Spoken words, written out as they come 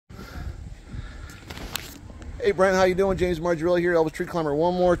Hey Brent, how you doing? James Margarilla here, Elvis Tree Climber,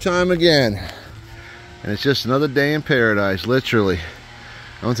 one more time again. And it's just another day in paradise, literally.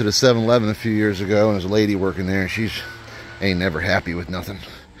 I went to the 7-Eleven a few years ago, and there's a lady working there, and she's ain't never happy with nothing.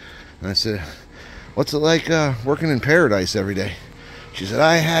 And I said, what's it like working in paradise every day? She said,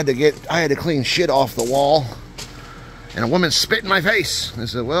 I had to clean shit off the wall, and a woman spit in my face. I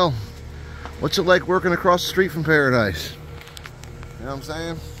said, well, what's it like working across the street from paradise? You know what I'm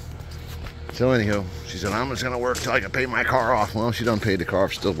saying? So anyhow, she said, I'm just gonna work till I can pay my car off. Well, she done paid the car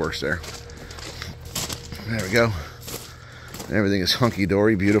off, still works there. There we go. Everything is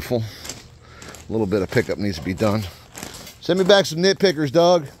hunky-dory, beautiful. A little bit of pickup needs to be done. Send me back some nitpickers,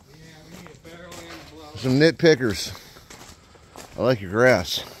 dog. Yeah, we need a barrel and a blower. Some nitpickers. I like your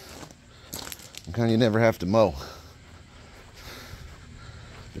grass. The kind you never have to mow.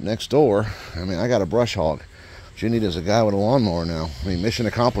 But next door, I mean, I got a brush hog. What you need is a guy with a lawnmower now. I mean, mission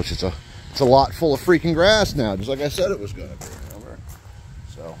accomplished. It's a lot full of freaking grass now, just like I said it was gonna be, remember?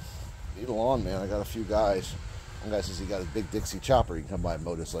 So, need a lawn, man. I got a few guys. One guy says he got a big Dixie chopper. You can come by and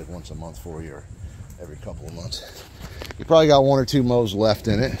mow this like once a month for you, or every couple of months. You probably got 1 or 2 mows left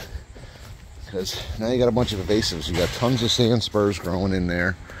in it, because now you got a bunch of invasives. You got tons of sand spurs growing in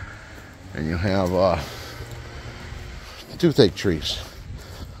there, and you have toothache trees.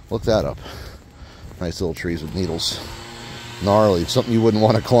 Look that up. Nice little trees with needles. Gnarly, something you wouldn't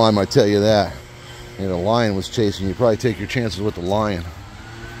want to climb, I tell you that. You know, a lion was chasing you, probably take your chances with the lion.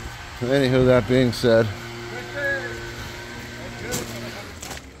 Anywho, that being said,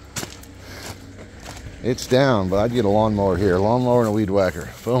 it's down, but I'd get a lawnmower here. A lawnmower and a weed whacker.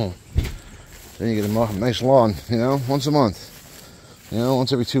 Boom. Then you get a nice lawn, you know, once a month. You know,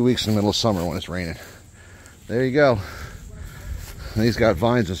 once every 2 weeks in the middle of summer when it's raining. There you go. And he's got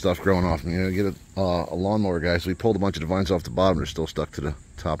vines and stuff growing off him. You know, get a lawnmower guy. So we pulled a bunch of the vines off the bottom. They're still stuck to the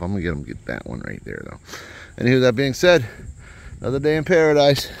top. I'm going to get that one right there, though. Anywho, that being said, another day in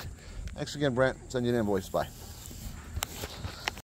paradise. Thanks again, Brent. Send you an invoice. Bye.